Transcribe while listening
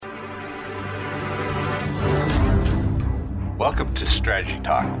Welcome to Strategy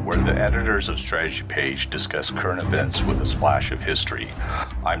Talk, where the editors of Strategy Page discuss current events with a splash of history.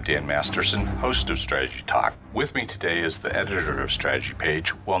 I'm Dan Masterson, host of Strategy Talk. With me today is the editor of Strategy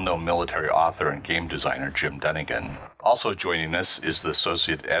Page, well-known military author and game designer Jim Dunnigan. Also joining us is the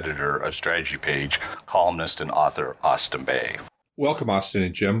associate editor of Strategy Page, columnist and author Austin Bay. Welcome, Austin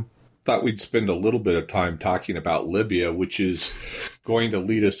and Jim. Thought we'd spend a little bit of time talking about Libya, which is going to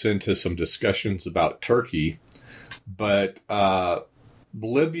lead us into some discussions about Turkey. But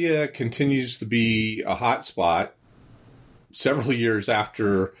Libya continues to be a hot spot several years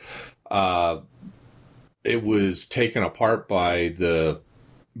after it was taken apart by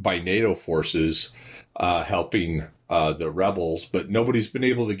NATO forces helping the rebels. But nobody's been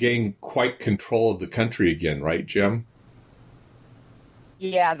able to gain quite control of the country again, right, Jim?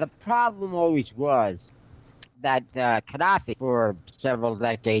 Yeah, the problem always was that Gaddafi, for several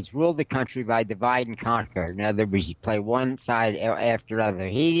decades, ruled the country by divide and conquer. In other words, he played one side after another.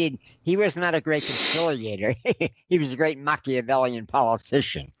 He was not a great conciliator. He was a great Machiavellian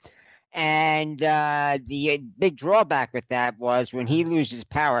politician. And the big drawback with that was when he loses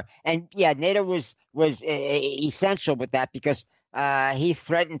power. And yeah, NATO was essential with that because he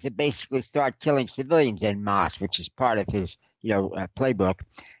threatened to basically start killing civilians en masse, which is part of his playbook.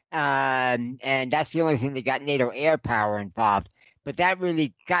 And that's the only thing that got NATO air power involved. But that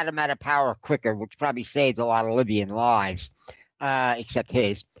really got him out of power quicker, which probably saved a lot of Libyan lives, except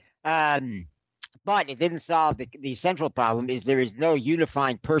his. But it didn't solve the central problem is there is no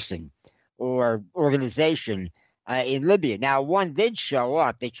unifying person or organization in Libya. Now, one did show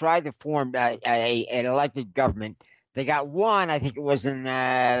up. They tried to form an elected government. They got one, I think it was in,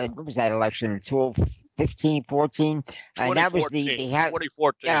 what was that election, in 2015, 14? And that was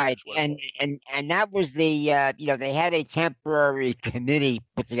 2014. And that was the, they had a temporary committee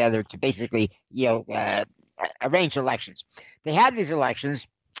put together to basically, arrange elections. They had these elections,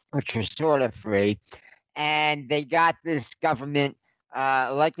 which were sort of free, and they got this government,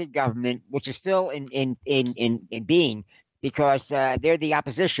 elected government, which is still in being, because they're the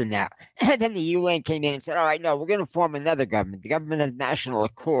opposition now. Then the UN came in and said, all right, no, we're going to form another government, the Government of National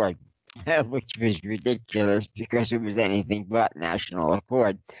Accord, which was ridiculous because it was anything but national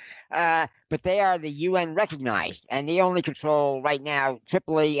accord. But they are the UN recognized, and they only control right now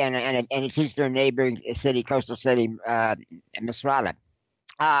Tripoli and its eastern neighboring city, coastal city, Misrata.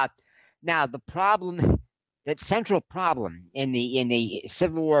 Now, the central problem in the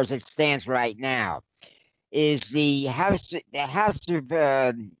civil war as it stands right now is the House of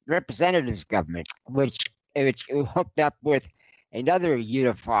Representatives government, which hooked up with another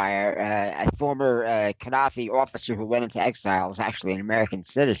unifier, a former Gaddafi officer who went into exile, is actually an American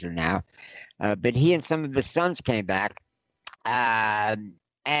citizen now. But he and some of his sons came back, and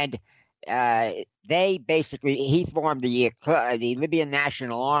he formed the Libyan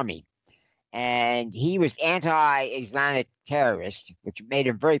National Army. And he was anti-Islamic terrorist, which made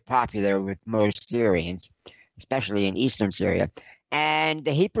him very popular with most Syrians, especially in eastern Syria. And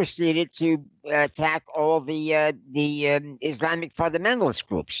he proceeded to attack all the Islamic fundamentalist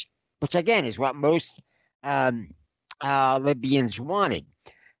groups, which again is what most Libyans wanted.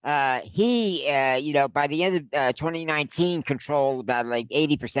 He, by the end of 2019, controlled about like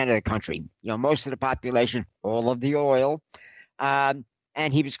 80% of the country. Most of the population, all of the oil.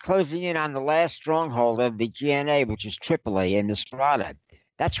 And he was closing in on the last stronghold of the GNA, which is Tripoli and Misrata.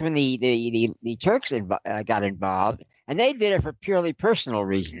 That's when the Turks got involved, and they did it for purely personal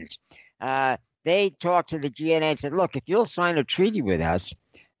reasons. They talked to the GNA and said, "Look, if you'll sign a treaty with us,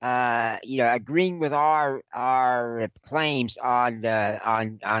 agreeing with our claims on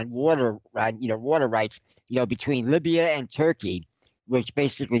water, water rights, between Libya and Turkey, which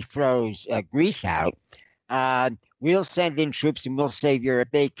basically froze Greece out." We'll send in troops and we'll save your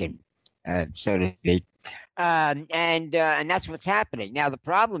bacon, so to speak. And that's what's happening. Now, the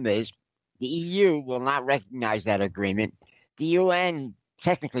problem is the EU will not recognize that agreement. The UN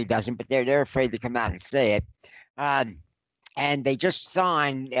technically doesn't, but they're afraid to come out and say it. And they just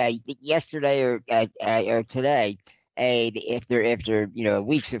signed yesterday or today, after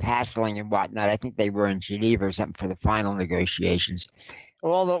weeks of hassling and whatnot. I think they were in Geneva or something for the final negotiations.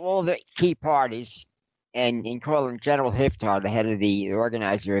 All the key parties, and including General Hiftar, the head of the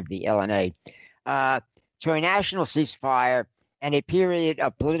organizer of the LNA, to a national ceasefire and a period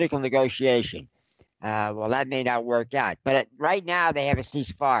of political negotiation. Well, that may not work out, but right now they have a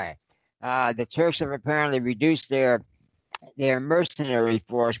ceasefire. The Turks have apparently reduced their mercenary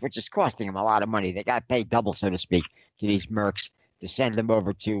force, which is costing them a lot of money. They got paid double, so to speak, to these mercs to send them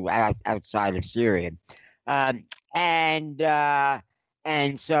over to outside of Syria.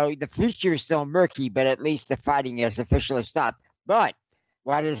 And so the future is still murky, but at least the fighting has officially stopped. But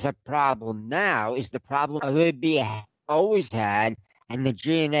what is a problem now is the problem Libya always had, and the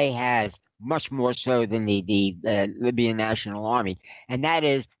GNA has much more so than the Libyan National Army, and that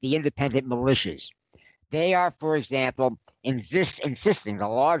is the independent militias. They are, for example, insisting, the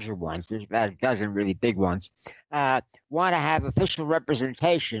larger ones, there's about a dozen really big ones, want to have official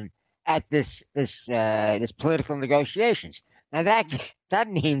representation at this political negotiations. Now that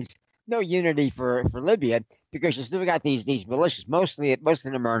means no unity for Libya, because you still got these militias. Most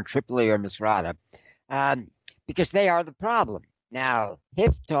of them are in Tripoli or Misrata, because they are the problem. Now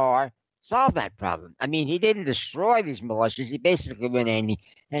Hiftar solved that problem. I mean, he didn't destroy these militias. He basically went in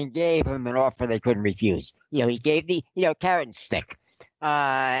and gave them an offer they couldn't refuse. He gave the carrot and stick,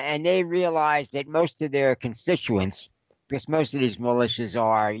 and they realized that most of their constituents, because most of these militias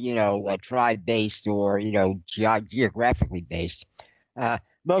are tribe based or geographically based,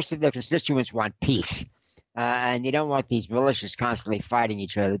 most of their constituents want peace, and they don't want these militias constantly fighting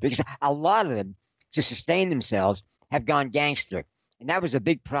each other, because a lot of them, to sustain themselves, have gone gangster. And that was a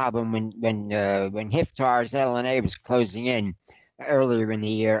big problem when Hiftar's LNA was closing in earlier in the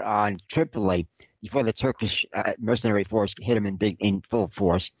year on Tripoli, before the Turkish mercenary force hit them in full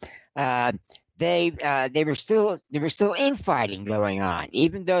force. They were still infighting going on,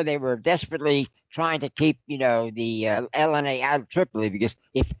 even though they were desperately trying to keep the LNA out of Tripoli, because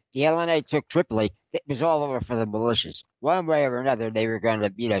if the LNA took Tripoli, it was all over for the militias. One way or another, they were going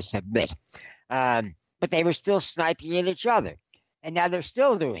to submit. But they were still sniping at each other. And now they're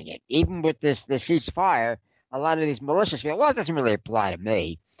still doing it. Even with the ceasefire, a lot of these militias feel, well, it doesn't really apply to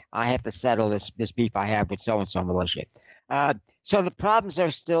me. I have to settle this beef I have with so-and-so militia. So the problems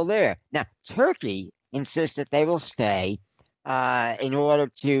are still there. Now, Turkey insists that they will stay in order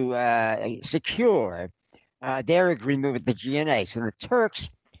to secure their agreement with the GNA. So the Turks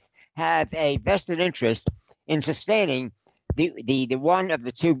have a vested interest in sustaining the one of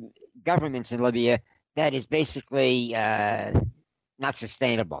the two governments in Libya that is basically not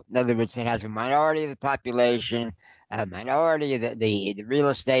sustainable. In other words, it has a minority of the population, a minority of the real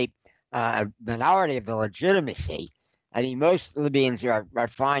estate, a minority of the legitimacy. I mean, most Libyans are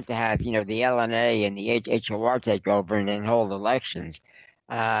fine to have, the LNA and the HOR take over and then hold elections.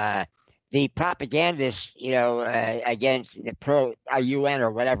 The propagandists, against the pro-UN or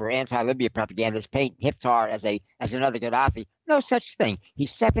whatever, anti-Libya propagandists paint Hiftar as another Gaddafi. No such thing.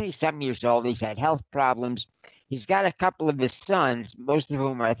 He's 70-something years old. He's had health problems. He's got a couple of his sons, most of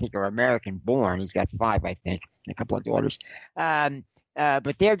whom I think are American-born. He's got 5, I think, and a couple of daughters.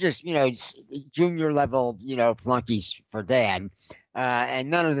 But they're just, junior-level, flunkies for dad. And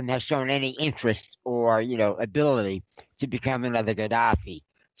none of them has shown any interest or, ability to become another Gaddafi.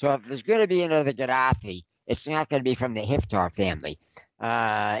 So if there's going to be another Gaddafi, it's not going to be from the Hiftar family.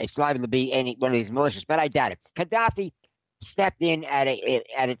 It's liable to be any one of these militias, but I doubt it. Gaddafi stepped in at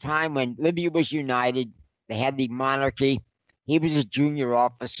a time when Libya was united. They had the monarchy. He was a junior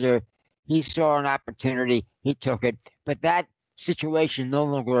officer. He saw an opportunity. He took it. But that situation no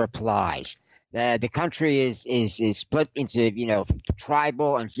longer applies. The country is split into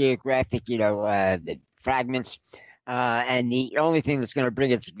tribal and geographic fragments. And the only thing that's going to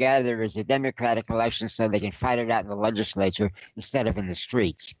bring it together is a democratic election, so they can fight it out in the legislature instead of in the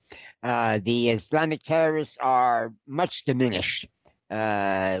streets. The Islamic terrorists are much diminished.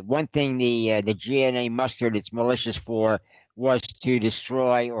 One thing the GNA mustered its militias for was to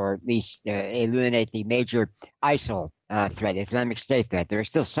destroy or at least eliminate the major ISIL threat, Islamic State threat. There are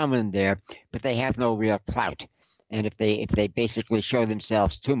still some of them there, but they have no real clout. And if they basically show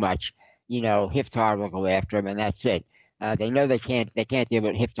themselves too much, Hiftar will go after them, and that's it. They know they can't deal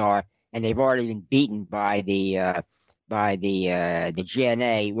with Hiftar, and they've already been beaten by the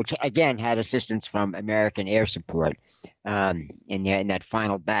GNA, which again had assistance from American air support in that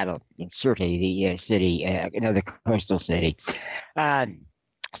final battle in Sirte, the city, another coastal city.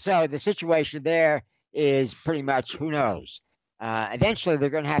 So the situation there is pretty much who knows. Eventually, they're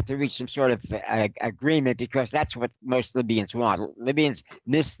going to have to reach some sort of agreement, because that's what most Libyans want. Libyans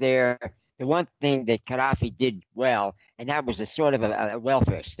miss the one thing that Gaddafi did well, and that was a sort of a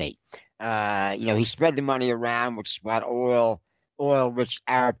welfare state. He spread the money around, which is what oil-rich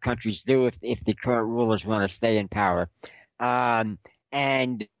Arab countries do if the current rulers want to stay in power. In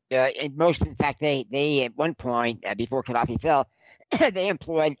fact, they at one point before Gaddafi fell, they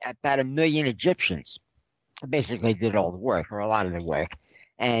employed about 1 million Egyptians. Basically, did all the work, or a lot of the work,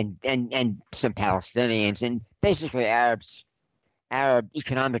 and some Palestinians, and basically Arab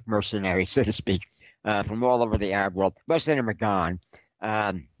economic mercenaries, so to speak, from all over the Arab world. Most of them are gone,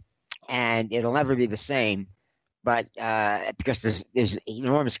 and it'll never be the same but because there's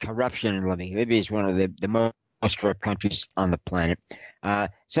enormous corruption in Libya. Libya is one of the most corrupt countries on the planet.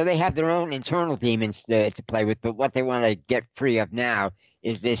 So they have their own internal demons to play with, but what they want to get free of now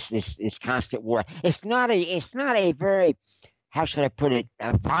is this constant war. It's not a very, how should I put it,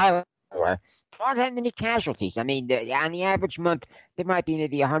 violent war. Not that many casualties. I mean, on the average month, there might be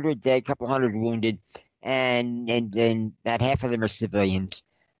maybe 100 dead, a couple hundred wounded, and then that half of them are civilians.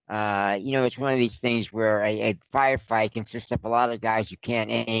 It's one of these things where a firefight consists of a lot of guys who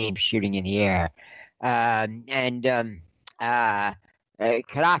can't aim shooting in the air.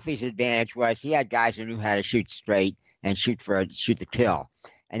 Gaddafi's advantage was he had guys who knew how to shoot straight and shoot the kill.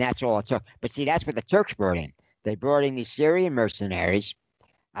 And that's all it took. But see, that's what the Turks brought in. They brought in these Syrian mercenaries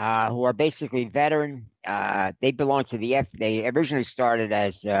who are basically veteran. They belong to they originally started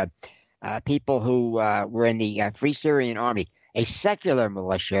as people who were in the Free Syrian Army, a secular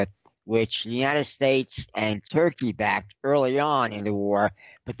militia, which the United States and Turkey backed early on in the war,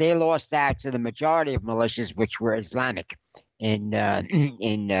 but they lost out to the majority of militias, which were Islamic in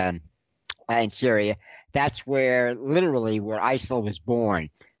Syria. That's where ISIL was born,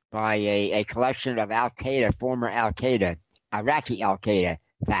 by a collection of former Iraqi Al-Qaeda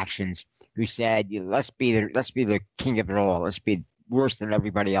factions who said, let's be the king of it all. Let's be worse than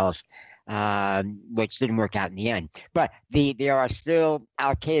everybody else, which didn't work out in the end. But there are still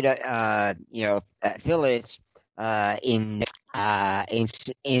Al-Qaeda, affiliates in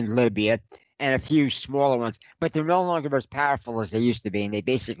Libya, and a few smaller ones, but they're no longer as powerful as they used to be, and they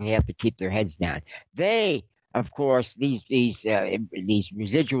basically have to keep their heads down. They, of course, these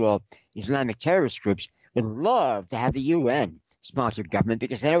residual Islamic terrorist groups would love to have a UN-sponsored government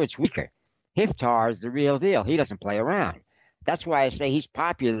because they know it's weaker. Haftar is the real deal. He doesn't play around. That's why I say he's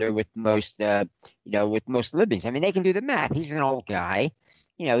popular with most Libyans. I mean, they can do the math. He's an old guy.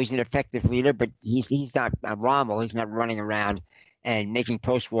 He's an effective leader, but he's not Rommel. He's not running around and making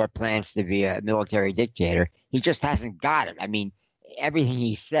post-war plans to be a military dictator. He just hasn't got it. I mean, everything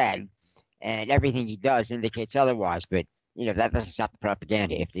he said and everything he does indicates otherwise, but that doesn't stop the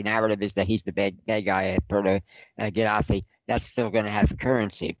propaganda. If the narrative is that he's the bad guy, Gaddafi, that's still going to have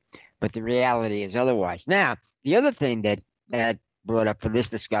currency. But the reality is otherwise. Now, the other thing that brought up for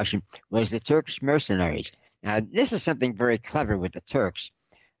this discussion was the Turkish mercenaries. Now, this is something very clever with the Turks.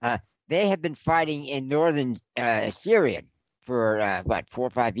 They have been fighting in northern Syria for 4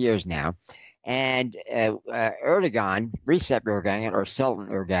 or 5 years now, and Erdogan, Recep Erdogan, or Sultan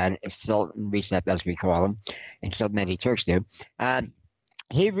Erdogan, Sultan Recep as we call him, and so many Turks do,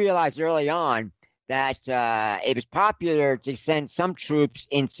 he realized early on that it was popular to send some troops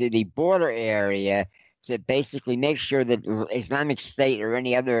into the border area to basically make sure that Islamic State or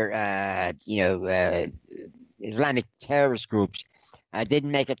any other Islamic terrorist groups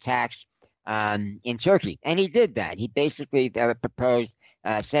didn't make attacks in Turkey. And he did that. He basically proposed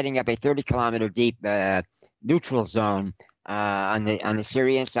setting up a 30-kilometer deep neutral zone on the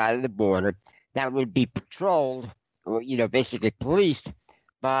Syrian side of the border that would be patrolled, or basically policed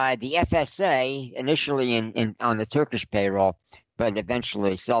by the FSA, initially on the Turkish payroll, but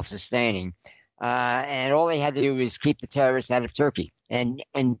eventually self-sustaining. And all they had to do was keep the terrorists out of Turkey and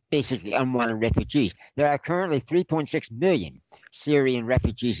basically unwanted refugees. There are currently 3.6 million Syrian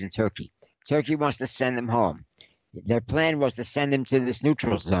refugees in Turkey. Turkey wants to send them home. Their plan was to send them to this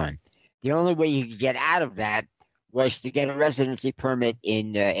neutral zone. The only way you could get out of that was to get a residency permit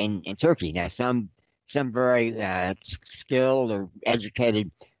in Turkey. Now, some very skilled or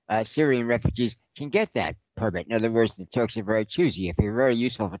educated Syrian refugees can get that permit. In other words, the Turks are very choosy. If you're very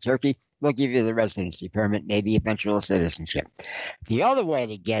useful for Turkey, they'll give you the residency permit, maybe eventual citizenship. The other way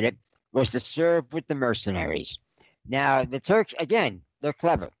to get it was to serve with the mercenaries. Now, the Turks, again, they're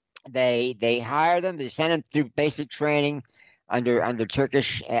clever. They hire them, they send them through basic training under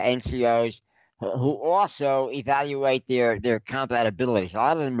Turkish NCOs who also evaluate their combat abilities. A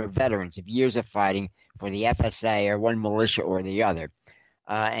lot of them are veterans of years of fighting for the FSA or one militia or the other,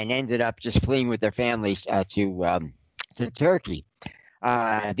 and ended up just fleeing with their families to Turkey.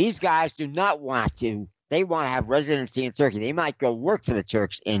 These guys do not want to. They want to have residency in Turkey. They might go work for the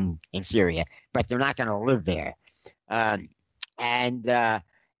Turks in Syria, but they're not going to live there. And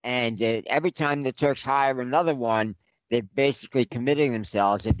every time the Turks hire another one, they're basically committing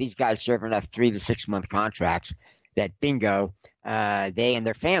themselves. If these guys serve enough 3 to 6 month contracts, that bingo, they and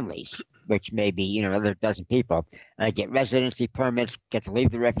their families, which may be another dozen people, get residency permits, get to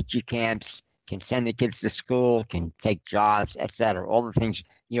leave the refugee camps, can send the kids to school, can take jobs, etc. All the things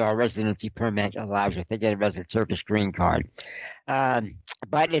a residency permit allows you. They get a Turkish green card.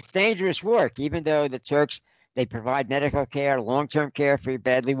 But it's dangerous work, even though the Turks They provide medical care, long-term care for your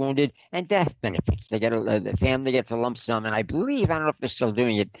badly wounded, and death benefits. They get the family gets a lump sum, and I believe, I don't know if they're still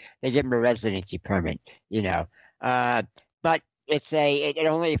doing it, they give them a residency permit. But it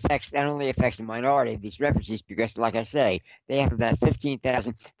only affects the minority of these refugees because, like I say, they have about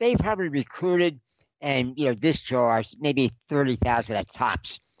 15,000. They've probably recruited and discharged maybe 30,000 at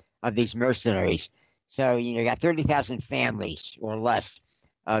tops of these mercenaries. So you got 30,000 families or less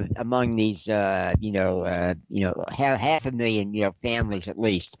among these half a million families at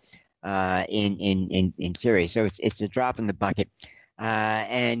least in Syria. So it's a drop in the bucket.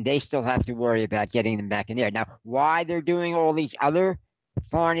 And they still have to worry about getting them back in there. Now, why they're doing all these other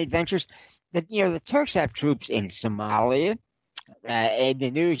foreign adventures? The Turks have troops in Somalia. In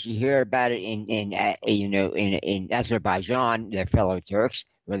the news, you hear about it in Azerbaijan, their fellow Turks,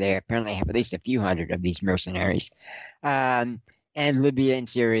 where they apparently have at least a few hundred of these mercenaries, and Libya and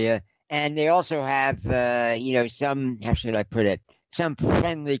Syria. And they also have, some, how should I put it, some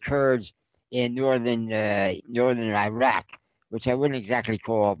friendly Kurds in northern Iraq, which I wouldn't exactly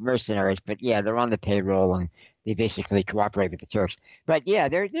call mercenaries, but yeah, they're on the payroll and they basically cooperate with the Turks. But yeah,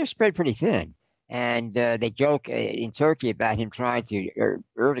 they're spread pretty thin. And they joke in Turkey about him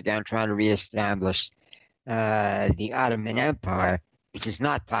Erdogan trying to reestablish the Ottoman Empire, which is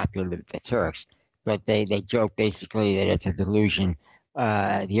not popular with the Turks. But they joke basically that it's a delusion.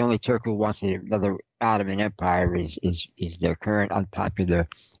 The only Turk who wants another Ottoman Empire is their current unpopular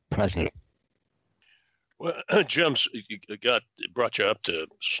president. Well, Jim brought you up to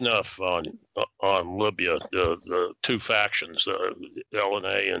snuff on Libya, the two factions, the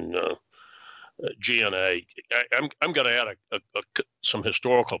LNA and GNA. I'm going to add some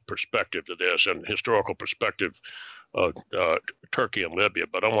historical perspective to this and historical perspective of Turkey and Libya,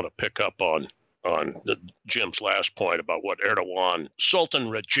 but I want to pick up on Jim's last point about what Erdogan, Sultan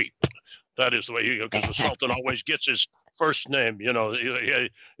Recep. That is the way because the Sultan always gets his first name,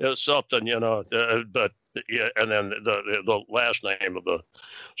 Sultan, but yeah, and then the last name of the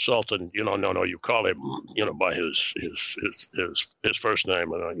Sultan, no, you call him, by his first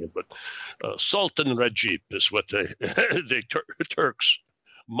name, but Sultan Recep is what the Turks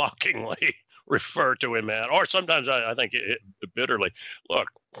mockingly refer to him at, or sometimes I think bitterly. Look,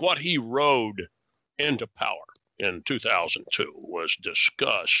 what he rode into power in 2002 was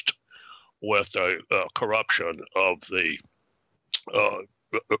disgust with the corruption of the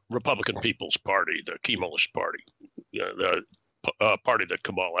Republican People's Party, the Kemalist Party, the party that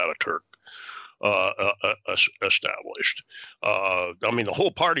Kemal Ataturk established. The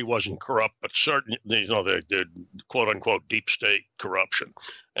whole party wasn't corrupt, but certainly, the quote unquote deep state corruption.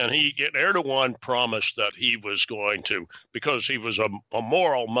 And Erdogan promised that he was going to, because he was a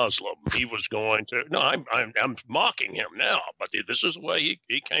moral Muslim, he was going to. No, I'm mocking him now, but this is the way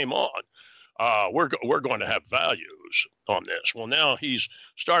he came on. We're going to have values on this. Well, now he's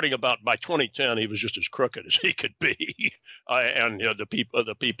starting by 2010. He was just as crooked as he could be, and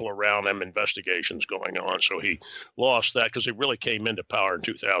the people around him, investigations going on. So he lost that because he really came into power in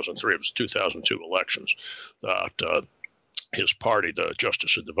 2003. It was 2002 elections that his party, the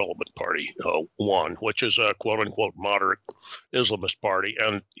Justice and Development Party, won, which is a quote unquote moderate Islamist party,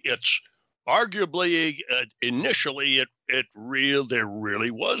 and it's arguably, initially, there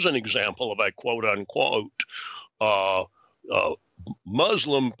really was an example of a quote unquote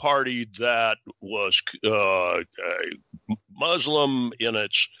Muslim party that was Muslim in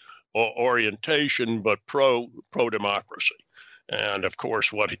its orientation, but pro democracy. And of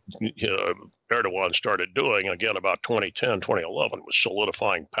course, what Erdogan started doing again about 2010, 2011 was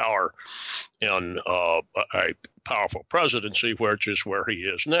solidifying power in a powerful presidency, which is where he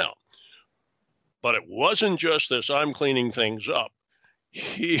is now. But it wasn't just this, I'm cleaning things up.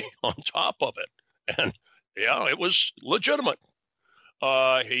 He, on top of it, and yeah, it was legitimate.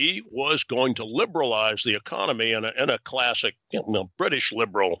 He was going to liberalize the economy in a classic British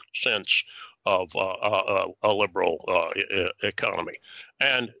liberal sense of a liberal economy.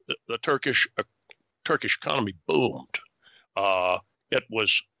 And the Turkish economy boomed. It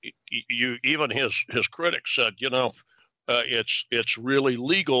was, even his critics said, it's really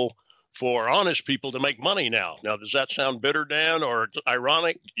legal for honest people to make money now. Now, does that sound bitter, Dan, or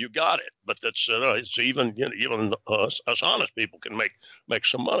ironic? You got it. But that's it's even us honest people can make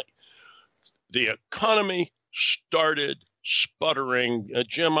some money. The economy started sputtering.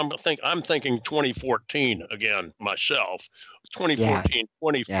 Jim, I'm thinking 2014 again myself. 2014, yeah.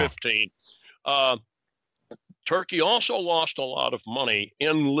 2015. Yeah. Turkey also lost a lot of money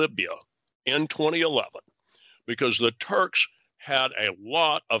in Libya in 2011 because the Turks had a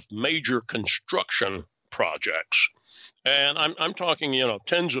lot of major construction projects. And I'm talking,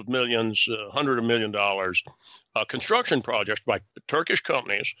 tens of millions, $100 million construction projects by Turkish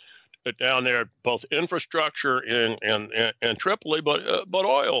companies down there, both infrastructure in Tripoli, but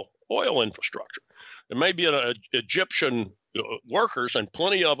oil infrastructure. There may be an Egyptian workers, and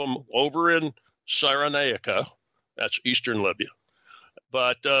plenty of them over in Cyrenaica, that's eastern Libya.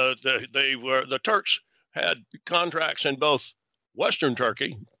 But the Turks had contracts in both Western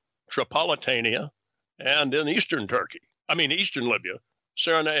Turkey, Tripolitania, and in eastern Libya,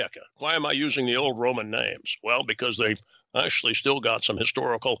 Cyrenaica. Why am I using the old Roman names? Well, because they've actually still got some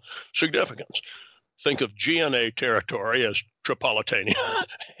historical significance. Think of GNA territory as Tripolitania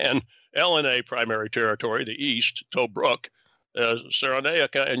and LNA primary territory, the east, Tobruk, as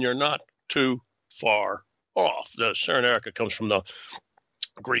Cyrenaica, and you're not too far off. The Cyrenaica comes from the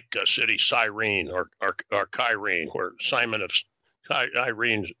Greek city Cyrene or Kyrene, where Simon of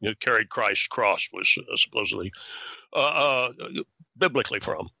Cyrene carried Christ's cross, was supposedly biblically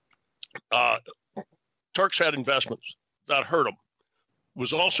from. Turks had investments that hurt them. It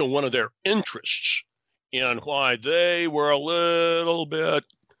was also one of their interests in why they were a little bit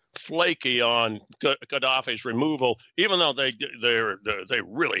flaky on Gaddafi's removal, even though they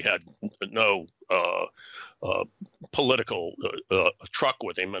really had no political truck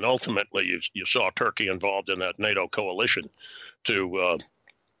with him, and ultimately you saw Turkey involved in that NATO coalition to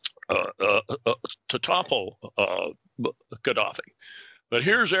topple Gaddafi. But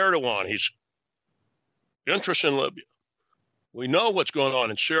here's Erdogan. He's interested in Libya. We know what's going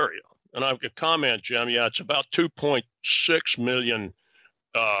on in Syria, and I could comment, Jim. Yeah, it's about 2.6 million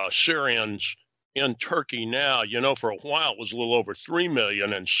Syrians in Turkey now. For a while it was a little over 3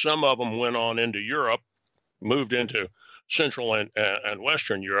 million, and some of them went on into Europe, moved into Central and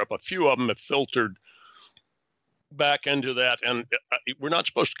Western Europe. A few of them have filtered back into that, and we're not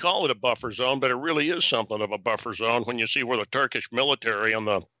supposed to call it a buffer zone, but it really is something of a buffer zone when you see where the Turkish military and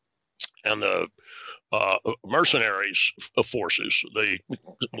the mercenaries forces,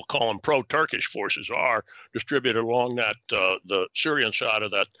 we'll call them pro-Turkish forces, are distributed along that the Syrian side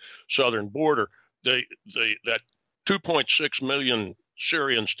of that southern border. That 2.6 million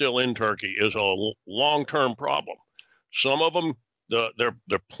Syrians still in Turkey is a long-term problem. Some of them, there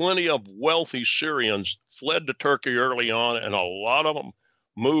are plenty of wealthy Syrians fled to Turkey early on, and a lot of them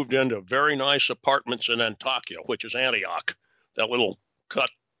moved into very nice apartments in Antakya, which is Antioch, that little cut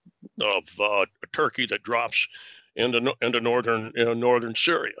of Turkey that drops into northern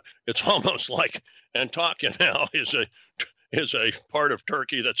Syria. It's almost like Antakya now is a part of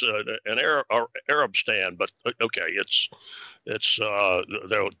Turkey that's an Arab stan, but okay, it's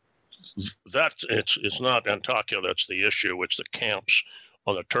not Antakya that's the issue. It's the camps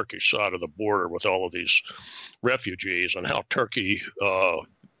on the Turkish side of the border with all of these refugees, and how Turkey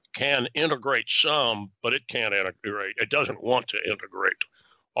can integrate some, but it can't integrate. It doesn't want to integrate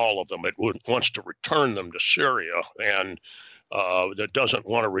all of them. It wants to return them to Syria, and that doesn't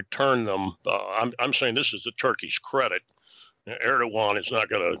want to return them. I'm saying this is to Turkey's credit. Erdogan is not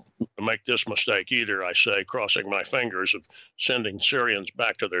going to make this mistake either. I say, crossing my fingers, of sending Syrians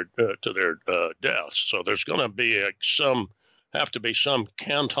back to their deaths. So there's going to be some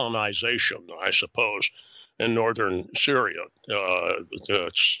cantonization, I suppose, in northern Syria.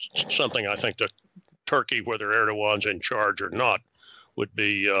 It's something I think that Turkey, whether Erdogan's in charge or not, would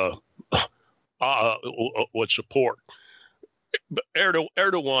support. But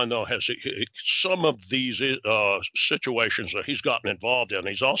Erdogan, though, has some of these situations that he's gotten involved in.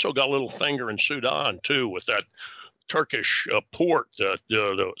 He's also got a little finger in Sudan, too, with that Turkish port, the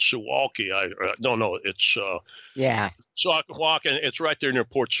Suwalki. It's Suwak, and it's right there near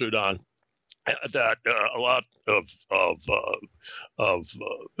Port Sudan. That a lot of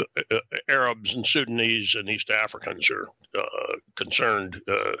Arabs and Sudanese and East Africans are concerned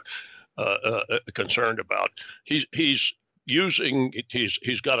about. He's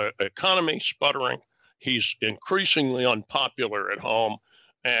got an economy sputtering. He's increasingly unpopular at home,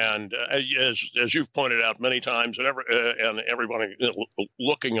 and as you've pointed out many times, and everybody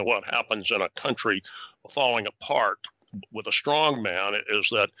looking at what happens in a country falling apart with a strong man, is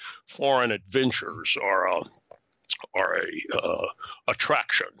that foreign adventures are a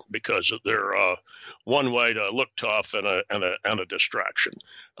attraction, because they're one way to look tough and a distraction.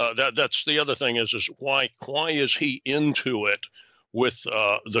 That's the other thing is why is he into it with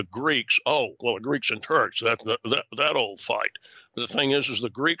the Greeks? Oh, well, the Greeks and Turks, that old fight. The thing is the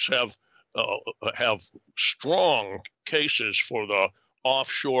Greeks have strong cases for the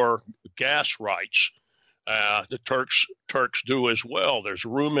offshore gas rights The Turks do as well. There's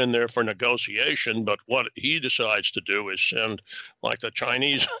room in there for negotiation, but what he decides to do is send, like the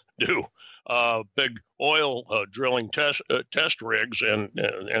Chinese do, big oil drilling test rigs and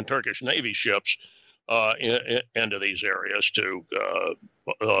Turkish Navy ships into these areas to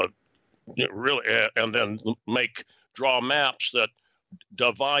really, and then draw maps that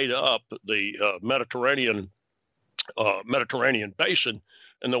divide up the Mediterranean basin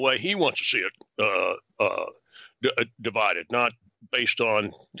in the way he wants to see it divided, not based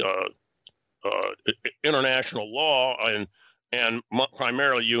on international law and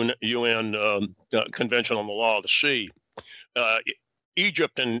primarily UN Convention on the Law of the Sea.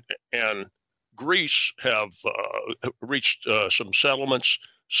 Egypt and Greece have reached some settlements.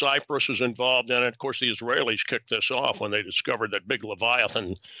 Cyprus is involved in it. Of course, the Israelis kicked this off when they discovered that big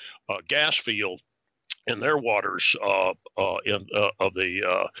Leviathan gas field in their waters of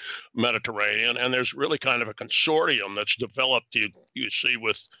the Mediterranean. And there's really kind of a consortium that's developed, you see,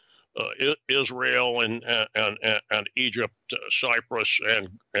 with Israel and Egypt, Cyprus,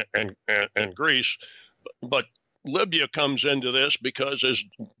 and Greece. But Libya comes into this because, as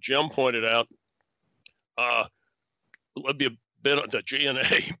Jim pointed out, Libya the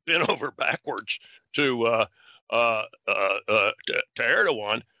GNA bent over backwards to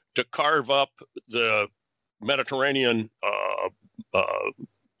Erdogan to carve up the Mediterranean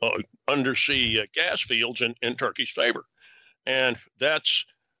undersea gas fields in Turkey's favor, and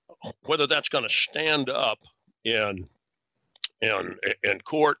whether that's going to stand up in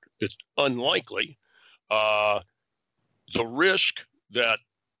court, it's unlikely. The risk that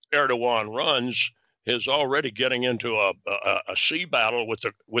Erdogan runs is already getting into a sea battle with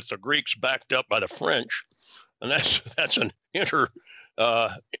the Greeks backed up by the French, and that's an intra-NATO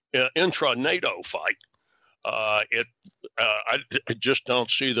fight. I just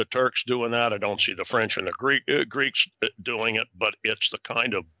don't see the Turks doing that. I don't see the French and the Greeks doing it, but it's the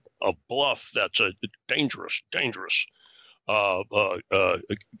kind of bluff that's a dangerous game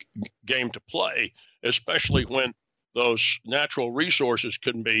to play, especially when those natural resources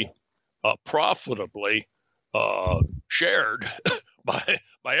can be profitably shared by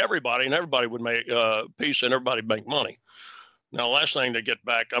everybody, and everybody would make peace and everybody make money. Now, last thing to get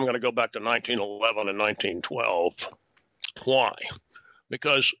back, I'm going to go back to 1911 and 1912. Why?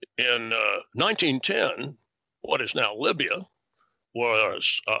 Because in 1910, what is now Libya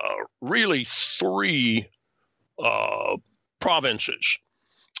was really three provinces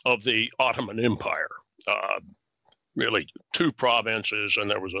of the Ottoman Empire. Really two provinces, and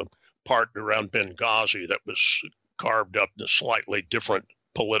there was a part around Benghazi that was carved up in a slightly different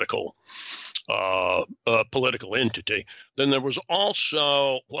political entity. Then there was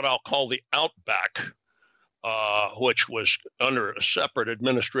also what I'll call the Outback, which was under a separate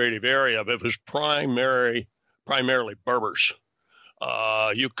administrative area, but it was primarily Berbers.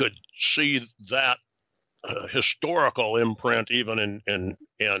 You could see that historical imprint even in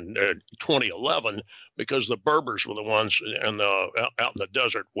 2011, because the Berbers were the ones out in the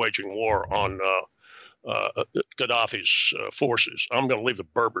desert waging war on Gaddafi's forces. I'm going to leave the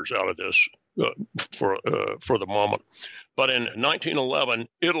Berbers out of this for the moment. But in 1911,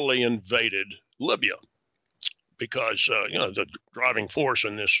 Italy invaded Libya because the driving force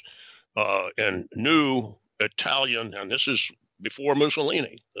in this and new Italian, and this is before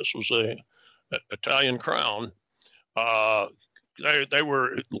Mussolini. This was a Italian crown. They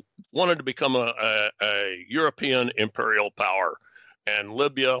wanted to become a European imperial power, and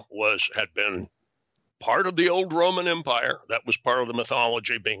Libya had been part of the old Roman Empire. That was part of the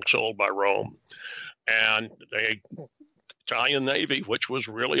mythology being sold by Rome, and the Italian Navy, which was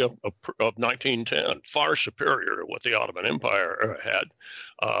really of 1910, far superior to what the Ottoman Empire had,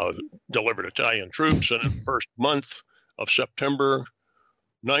 delivered Italian troops, and in the first month of September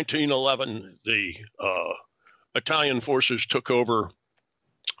 1911, the Italian forces took over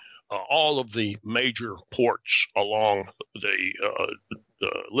all of the major ports along the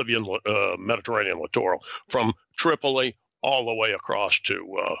Libyan Mediterranean littoral, from Tripoli all the way across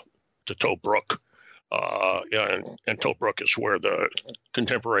to Tobruk. And Tobruk is where the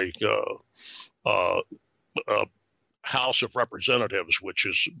contemporary House of Representatives, which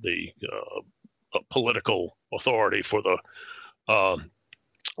is the political authority for the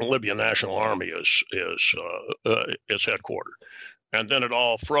Libyan National Army, is headquartered. And then it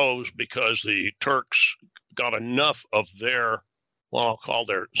all froze because the Turks got enough of their, what I'll call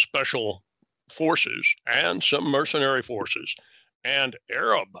their special forces, and some mercenary forces, and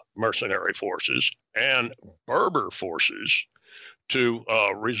Arab mercenary forces, and Berber forces to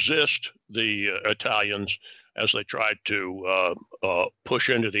resist the Italians as they tried to push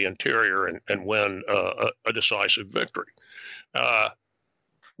into the interior and win a decisive victory.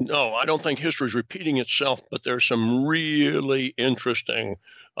 No, I don't think history is repeating itself, but there's some really interesting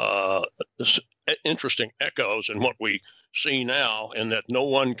echoes in what we see now, and that no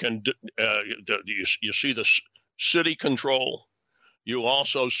one can. You see the city control. You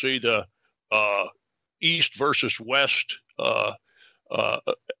also see the east versus west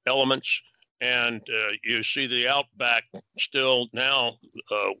elements, and you see the outback still now,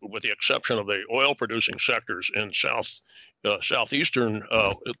 with the exception of the oil-producing sectors in southeastern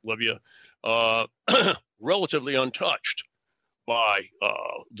Libya, relatively untouched by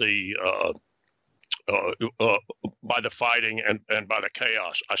the fighting and by the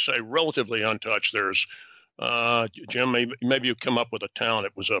chaos. I say relatively untouched. There's Jim, maybe you come up with a town.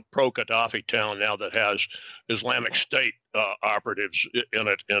 It was a pro-Gaddafi town now that has Islamic State operatives in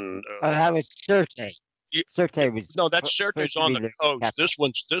it. That was Sirte. Sirte was Sirte's on the coast.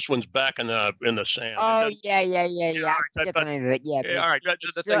 Capital. This one's back in the sand. Oh yeah. All right.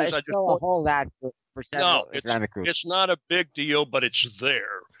 The thing is, I just a whole lot for several Islamic groups. It's not a big deal, but it's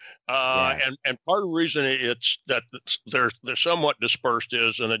there. And part of the reason it's that they're somewhat dispersed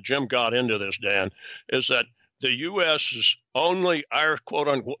is, and Jim got into this, Dan, is that the U.S. is only our quote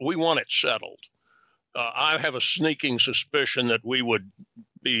unquote. We want it settled. I have a sneaking suspicion that we would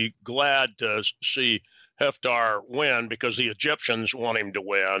be glad to see Haftar win because the Egyptians want him to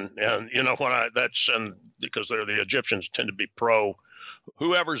win, and because the Egyptians tend to be pro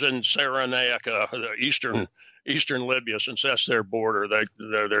whoever's in Cyrenaica, the eastern Libya, since that's their border.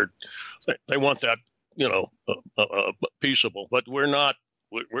 They want that peaceable, but we're not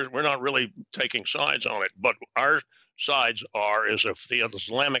really taking sides on it. But our sides is if the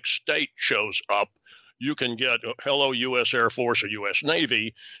Islamic State shows up, you can get hello U.S. Air Force or U.S.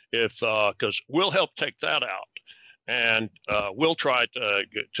 Navy because we'll help take that out, and we'll try to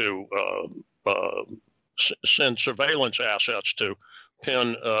send surveillance assets to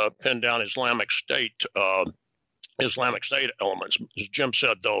pin down Islamic State elements. As Jim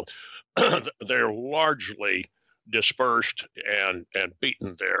said, though, they're largely dispersed and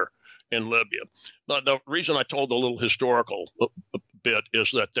beaten there in Libya. Now, the reason I told the little historical bit is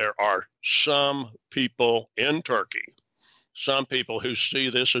that there are some people in Turkey, some people who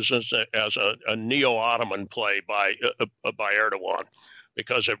see this as a neo-Ottoman play by Erdogan,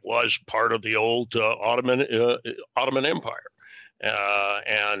 because it was part of the old Ottoman Empire,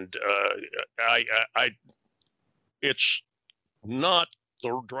 it's not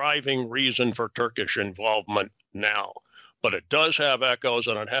the driving reason for Turkish involvement now. But it does have echoes,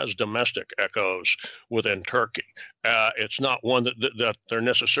 and it has domestic echoes within Turkey. It's not one that there are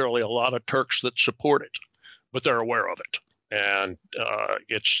necessarily a lot of Turks that support it, but they're aware of it. And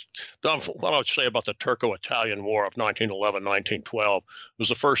it's what I would say about the Turco-Italian War of 1911-1912 was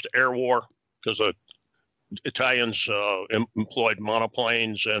the first air war, because the Italians employed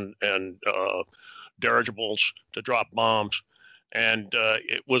monoplanes and dirigibles to drop bombs. And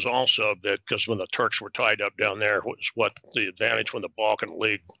it was also that because when the Turks were tied up down there was what the advantage when the Balkan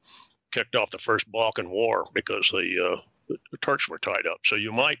League kicked off the first Balkan War, because the Turks were tied up. So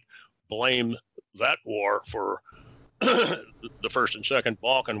you might blame that war for the first and second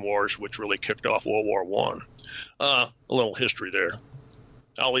Balkan Wars, which really kicked off World War I. A little history there.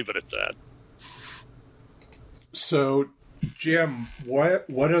 I'll leave it at that. So, Jim, what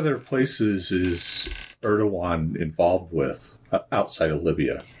other places is Erdogan involved with outside of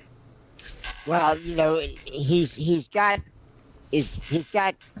Libya? Well, he's got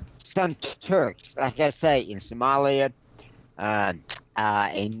some Turks, like I say, in Somalia,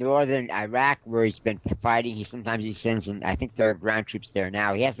 in northern Iraq, where he's been fighting. Sometimes he sends in, I think there are ground troops there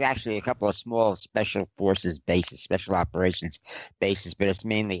now. He has actually a couple of small special forces bases, special operations bases, but it's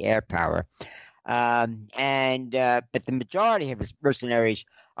mainly air power. But the majority of his mercenaries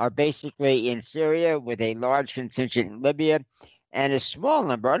are basically in Syria, with a large contingent in Libya, and a small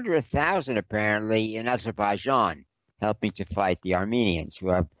number, under 1,000 apparently, in Azerbaijan, helping to fight the Armenians, who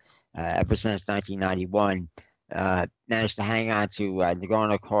have, ever since 1991, managed to hang on to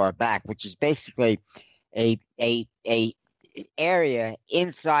Nagorno-Karabakh, which is basically a area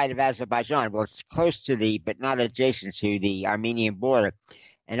inside of Azerbaijan. Well, it's close to but not adjacent to the Armenian border.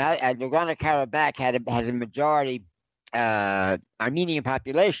 And Nagorno-Karabakh has a majority Armenian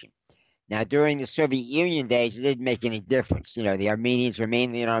population. Now, during the Soviet Union days, it didn't make any difference. The Armenians were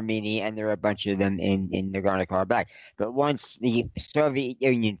mainly in Armenia, and there were a bunch of them in Nagorno-Karabakh. But once the Soviet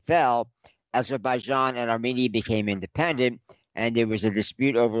Union fell, Azerbaijan and Armenia became independent, and there was a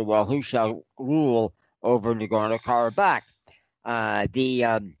dispute over, who shall rule over Nagorno-Karabakh.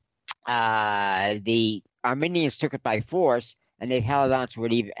 the Armenians took it by force, and they've held on to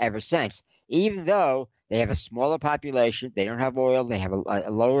it ever since. Even though they have a smaller population, they don't have oil, they have a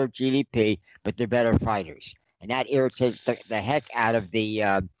lower GDP, but they're better fighters, and that irritates the heck out of the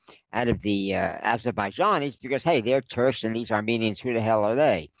Azerbaijanis, because hey, they're Turks and these Armenians, who the hell are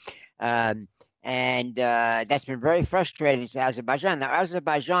they? And that's been very frustrating to Azerbaijan. Now,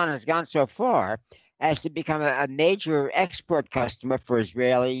 Azerbaijan has gone so far as to become a major export customer for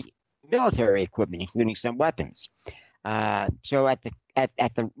Israeli military equipment, including some weapons. So at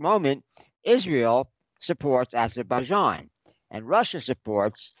the moment, Israel supports Azerbaijan, and Russia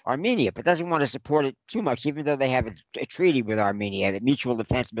supports Armenia, but doesn't want to support it too much, even though they have a treaty with Armenia, a mutual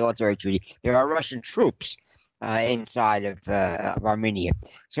defense military treaty. There are Russian troops inside of Armenia.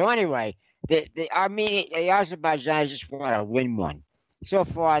 So anyway, the Azerbaijan just want to win one. So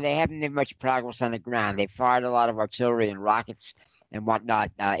far, they haven't made much progress on the ground. They fired a lot of artillery and rockets and whatnot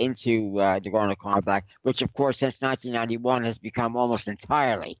into Nagorno-Karabakh, which, of course, since 1991 has become almost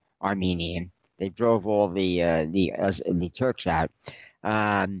entirely Armenian. They drove all the Turks out,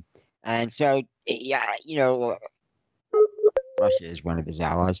 and so Russia is one of his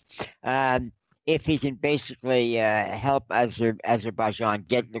allies. If he can basically help Azerbaijan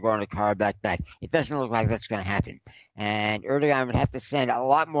get Nagorno-Karabakh back, it doesn't look like that's going to happen. And Erdogan would have to send a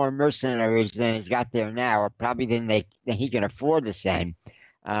lot more mercenaries than he's got there now, or probably than he can afford to send,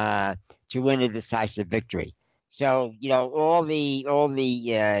 to win a decisive victory. So all the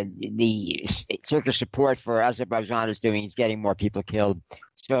Turkish support for Azerbaijan is doing is getting more people killed.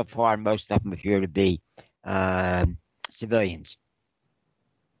 So far, most of them appear to be civilians.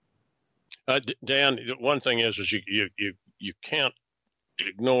 Dan, one thing is you can't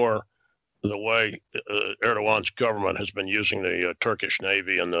ignore the way Erdogan's government has been using the Turkish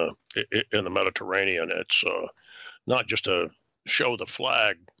Navy in the Mediterranean. It's not just to show the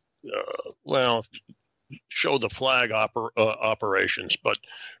flag, show the flag operations, but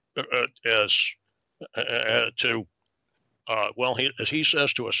as he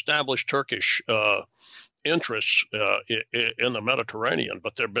says, to establish Turkish interests in the Mediterranean.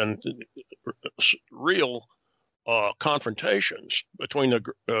 But there have been real confrontations between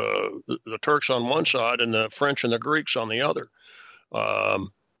the Turks on one side and the French and the Greeks on the other.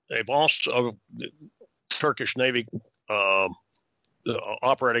 They've also, Turkish Navy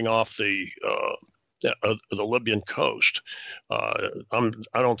operating off the Libyan coast. I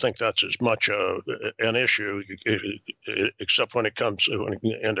don't think that's as much an issue, except when it comes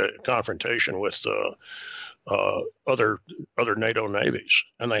into confrontation with other NATO navies,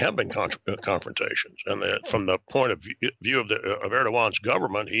 and they have been confrontations. And from the point of view of Erdogan's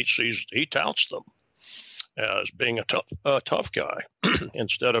government, he touts them as being a tough guy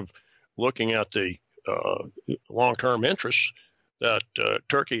instead of looking at the long-term interests that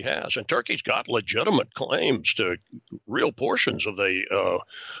Turkey has. And Turkey's got legitimate claims to real portions of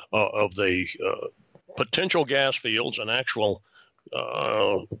the potential gas fields and actual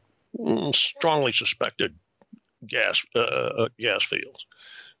strongly suspected gas fields.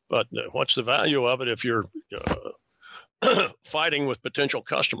 But what's the value of it if you're fighting with potential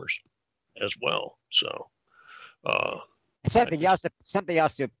customers as well? So something else to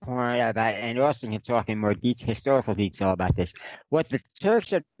point out about, and Austin can talk in more historical detail about this. What the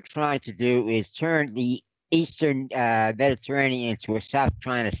Turks are trying to do is turn the eastern Mediterranean into a South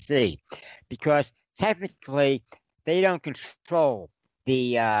China Sea, because technically they don't control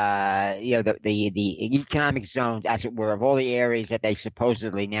the economic zones, as it were, of all the areas that they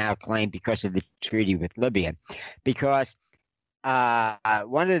supposedly now claim because of the treaty with Libya. Because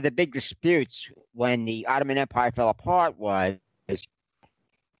one of the big disputes when the Ottoman Empire fell apart was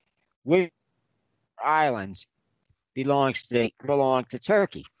which islands belong to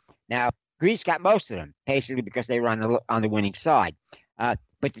Turkey. Now, Greece got most of them, basically because they were on the winning side.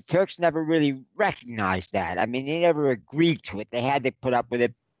 But the Turks never really recognized that. I mean, they never agreed to it. They had to put up with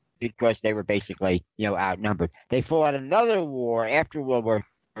it because they were basically, outnumbered. They fought another war after World War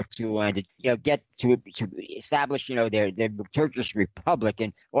II and get to establish, their Turkish Republic.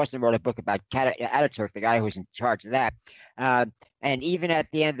 And Austin wrote a book about Ataturk, the guy who was in charge of that. And even at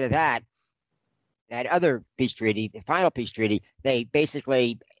the end of that other peace treaty, the final peace treaty, they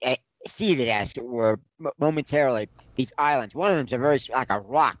basically ceded, as it were, momentarily, these islands. One of them's like a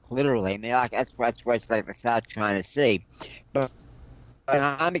rock, literally. I mean, that's why it's like the South China Sea. But an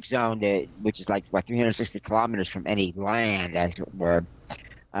economic zone, which is like 360 kilometers from any land, as it were,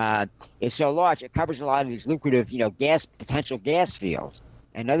 is so large. It covers a lot of these lucrative, potential gas fields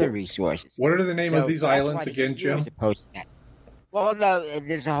and other resources. What are the name of these islands again, Jim? Well, no,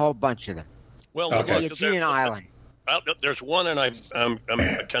 there's a whole bunch of them. Well, the Aegean Island. There's one, and I'm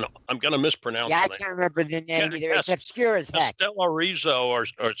going to mispronounce. Yeah, I the name. can't remember the name either. It's obscure as heck. Stella Rizzo, or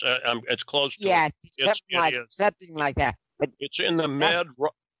it's close to. Yeah, something like that. But it's in the Med,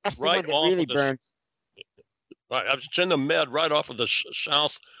 right off really of the. Burns. Right, it's in the Med, right off of the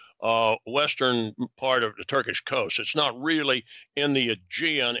south western part of the Turkish coast. It's not really in the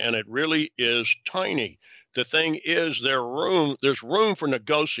Aegean, and it really is tiny. The thing is, there's room for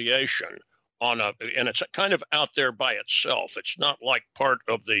negotiation and it's kind of out there by itself. It's not like part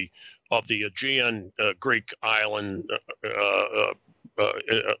of the Aegean Greek islands.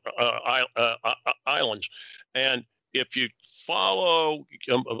 And if you follow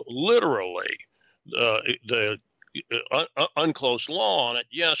literally the unclosed law on it,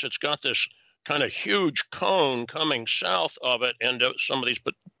 yes, it's got this kind of huge cone coming south of it into some of these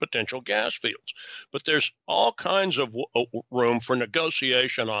potential gas fields. But there's all kinds of room for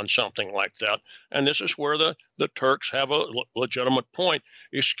negotiation on something like that. And this is where the Turks have a legitimate point.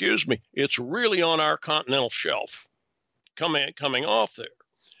 Excuse me, it's really on our continental shelf coming off there.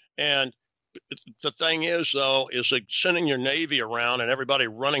 And the thing is, though, is like sending your navy around and everybody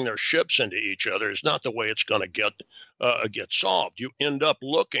running their ships into each other is not the way it's going to get solved. You end up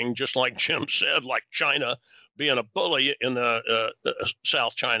looking, just like Jim said, like China being a bully in the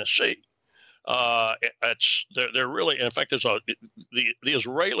South China Sea. They're really, in fact, the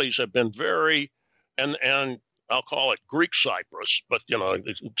Israelis have been very, and I'll call it Greek Cyprus, but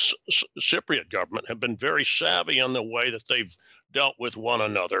the Cypriot government have been very savvy in the way that they've dealt with one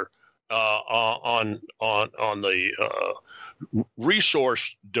another. On the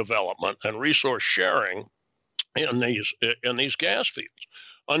resource development and resource sharing in these gas fields.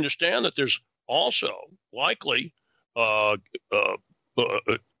 Understand that there's also likely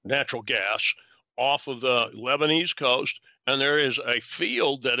natural gas off of the Lebanese coast, and there is a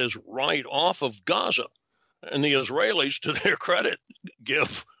field that is right off of Gaza. And the Israelis, to their credit,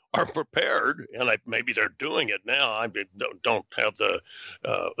 are prepared, and maybe they're doing it now. I don't have the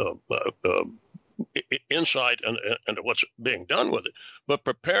insight into what's being done with it, but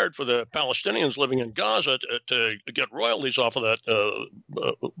prepared for the Palestinians living in Gaza to get royalties off of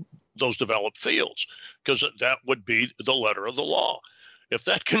those developed fields, because that would be the letter of the law. If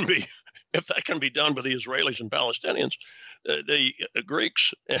that can be done by the Israelis and Palestinians, the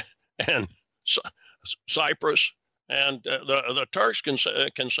Greeks and Cyprus and the Turks can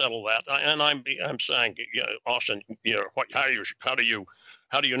settle that. And I'm saying, Austin, how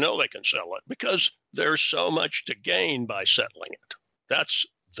do you know they can settle it? Because there's so much to gain by settling it. That's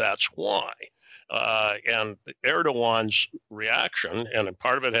why. And Erdogan's reaction, and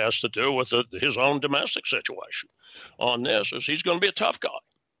part of it has to do with his own domestic situation on this, is he's going to be a tough guy.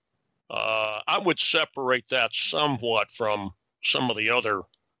 I would separate that somewhat from some of the other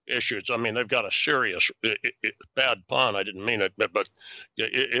issues. I mean, they've got a serious, bad pun, I didn't mean it, but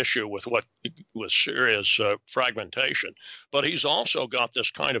issue with serious fragmentation. But he's also got this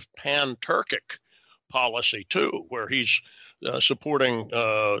kind of pan-Turkic policy, too, where he's supporting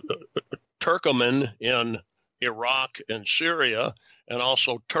Turkoman in Iraq and Syria, and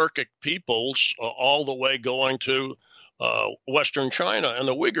also Turkic peoples all the way going to Western China and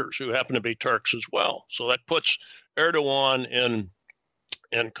the Uyghurs, who happen to be Turks as well. So that puts Erdogan in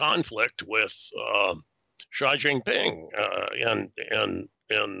conflict with Xi Jinping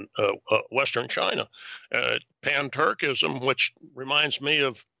in Western China. Pan-Turkism, which reminds me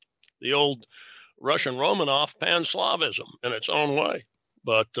of the old Russian Romanov Pan-Slavism in its own way.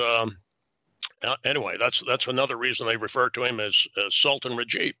 But anyway, that's another reason they refer to him as Sultan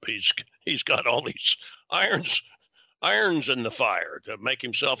Recep. He's got all these irons in the fire to make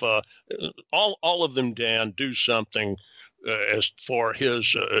himself all of them, Dan, do something as for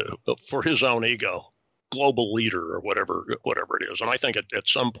his own ego, global leader or whatever it is. And I think at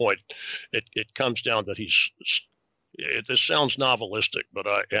some point it comes down that this sounds novelistic, but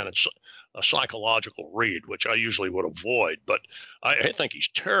and it's a psychological read, which I usually would avoid. But I think he's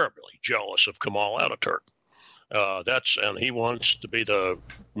terribly jealous of Kemal Ataturk. And he wants to be the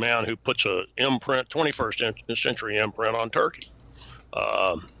man who puts a 21st century imprint on Turkey.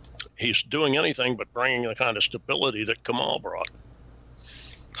 He's doing anything but bringing the kind of stability that Kemal brought.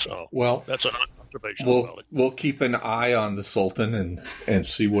 So, well, that's an observation about it. We'll keep an eye on the Sultan and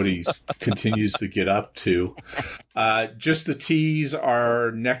see what he continues to get up to. Just to tease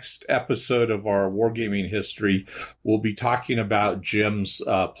our next episode of our Wargaming history, we'll be talking about Jim's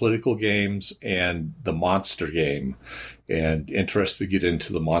political games and the monster game. And interested to get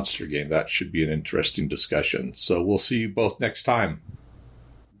into the monster game. That should be an interesting discussion. So we'll see you both next time.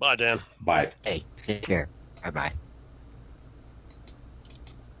 Bye, Dan. Bye. Hey, take care. Bye-bye.